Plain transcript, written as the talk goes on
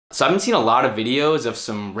So I've been seeing a lot of videos of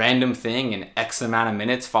some random thing in X amount of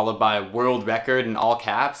minutes followed by a world record in all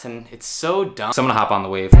caps, and it's so dumb. So I'm gonna hop on the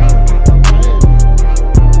wave.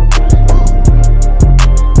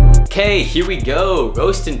 Okay, here we go,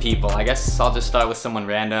 roasting people. I guess I'll just start with someone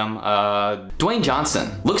random. Dwayne Johnson,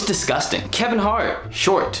 looks disgusting. Kevin Hart,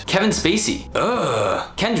 short. Kevin Spacey, ugh.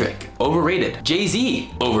 Kendrick, overrated. Jay-Z,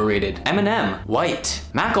 overrated. Eminem, white.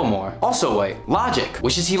 Macklemore, also white. Logic,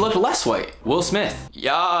 wishes he looked less white. Will Smith,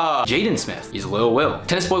 yeah. Jaden Smith, he's Lil Will.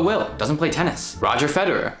 Tennis boy Will, doesn't play tennis. Roger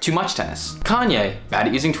Federer, too much tennis. Kanye, bad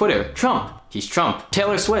at using Twitter. Trump, he's Trump.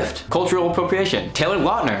 Taylor Swift, cultural appropriation. Taylor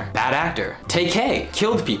Lautner, bad actor. Tay-K,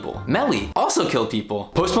 killed people. Melly, also killed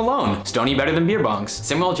people. Post Malone, Stony better than beer bongs.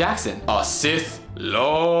 Samuel Jackson, a Sith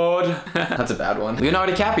Lord. That's a bad one.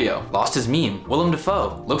 Leonardo DiCaprio, lost his meme. Willem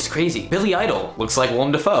Dafoe, looks crazy. Billy Idol, looks like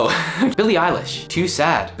Willem Dafoe. Billie Eilish, too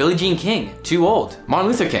sad. Billie Jean King, too old.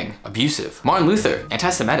 Martin Luther King, abusive. Martin Luther,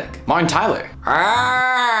 anti-Semitic. Martin Tyler,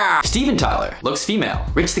 Steven Tyler, looks female.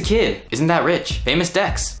 Rich the Kid, isn't that rich? Famous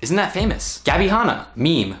Dex, isn't that famous? Gabby Hanna,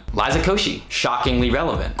 meme. Liza Koshy, shockingly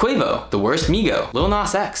relevant. Quavo, the worst Migo. Lil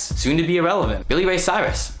Nas X, soon to be irrelevant. Billy Ray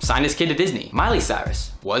Cyrus, signed his kid to Disney. Miley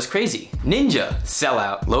Cyrus, was crazy. Ninja,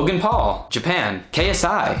 sellout. Logan Paul, Japan.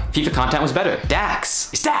 KSI, FIFA content was better.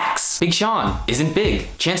 Dax, it's Dax. Big Sean, isn't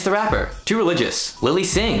big. Chance the Rapper, too religious. Lily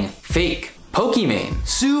Singh, fake. Pokimane,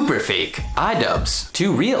 super fake. iDubbbz,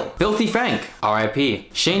 too real. Filthy Frank,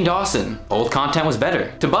 RIP. Shane Dawson, old content was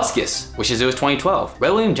better. Tobuscus, wishes it was 2012. Ray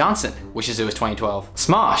William Johnson, wishes it was 2012.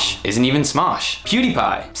 Smosh, isn't even Smosh.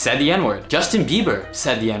 PewDiePie, said the N-word. Justin Bieber,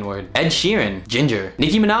 said the N-word. Ed Sheeran, Ginger.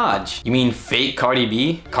 Nicki Minaj, you mean fake Cardi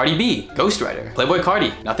B? Cardi B, Ghostwriter. Playboy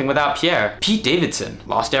Cardi, nothing without Pierre. Pete Davidson,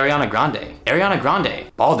 lost Ariana Grande. Ariana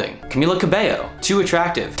Grande, balding. Camila Cabello, too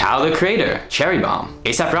attractive. Tyler the Creator, Cherry Bomb.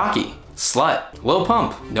 A$AP Rocky, slut. Lil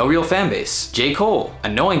Pump, no real fanbase. J. Cole,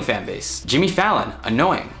 annoying fanbase. Jimmy Fallon,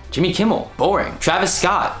 annoying. Jimmy Kimmel, boring. Travis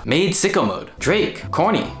Scott, made sicko mode. Drake,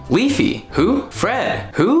 corny. Leafy, who?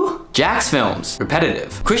 Fred, who? Jax Films,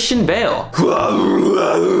 repetitive. Christian Bale,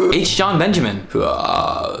 H. John Benjamin,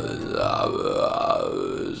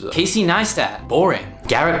 Casey Neistat, boring.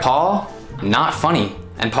 Garrett Pahl, not funny.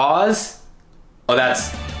 And pause. Oh,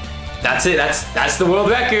 that's it. That's the world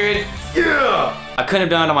record. Yeah! I couldn't have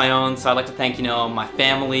done it on my own, so I'd like to thank, my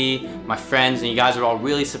family, my friends, and you guys are all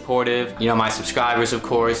really supportive. My subscribers, of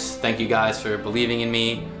course. Thank you guys for believing in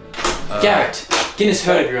me. Garrett, Guinness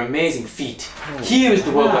heard of your amazing feat. Here is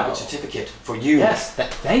the world record certificate for you. Yes,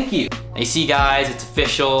 thank you. And you see, guys, it's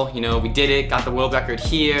official. We did it. Got the world record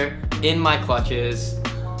here in my clutches.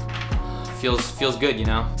 Feels good,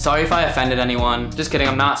 Sorry if I offended anyone. Just kidding,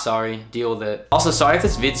 I'm not sorry. Deal with it. Also, sorry if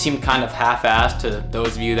this vid seemed kind of half-assed to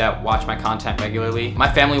those of you that watch my content regularly.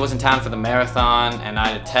 My family was in town for the marathon, and I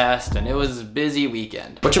had a test, and it was a busy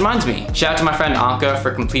weekend. Which reminds me, shout out to my friend Anka for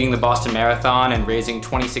completing the Boston Marathon and raising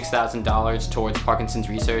 $26,000 towards Parkinson's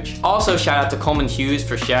research. Also, shout out to Coleman Hughes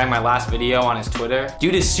for sharing my last video on his Twitter.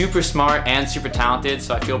 Dude is super smart and super talented,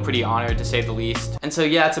 so I feel pretty honored to say the least. And so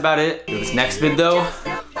yeah, that's about it. This next vid though,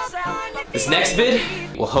 this next vid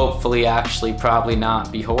will hopefully actually probably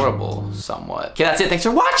not be horrible somewhat. Okay, that's it. Thanks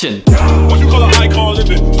for watching. What you call an icon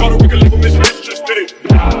living?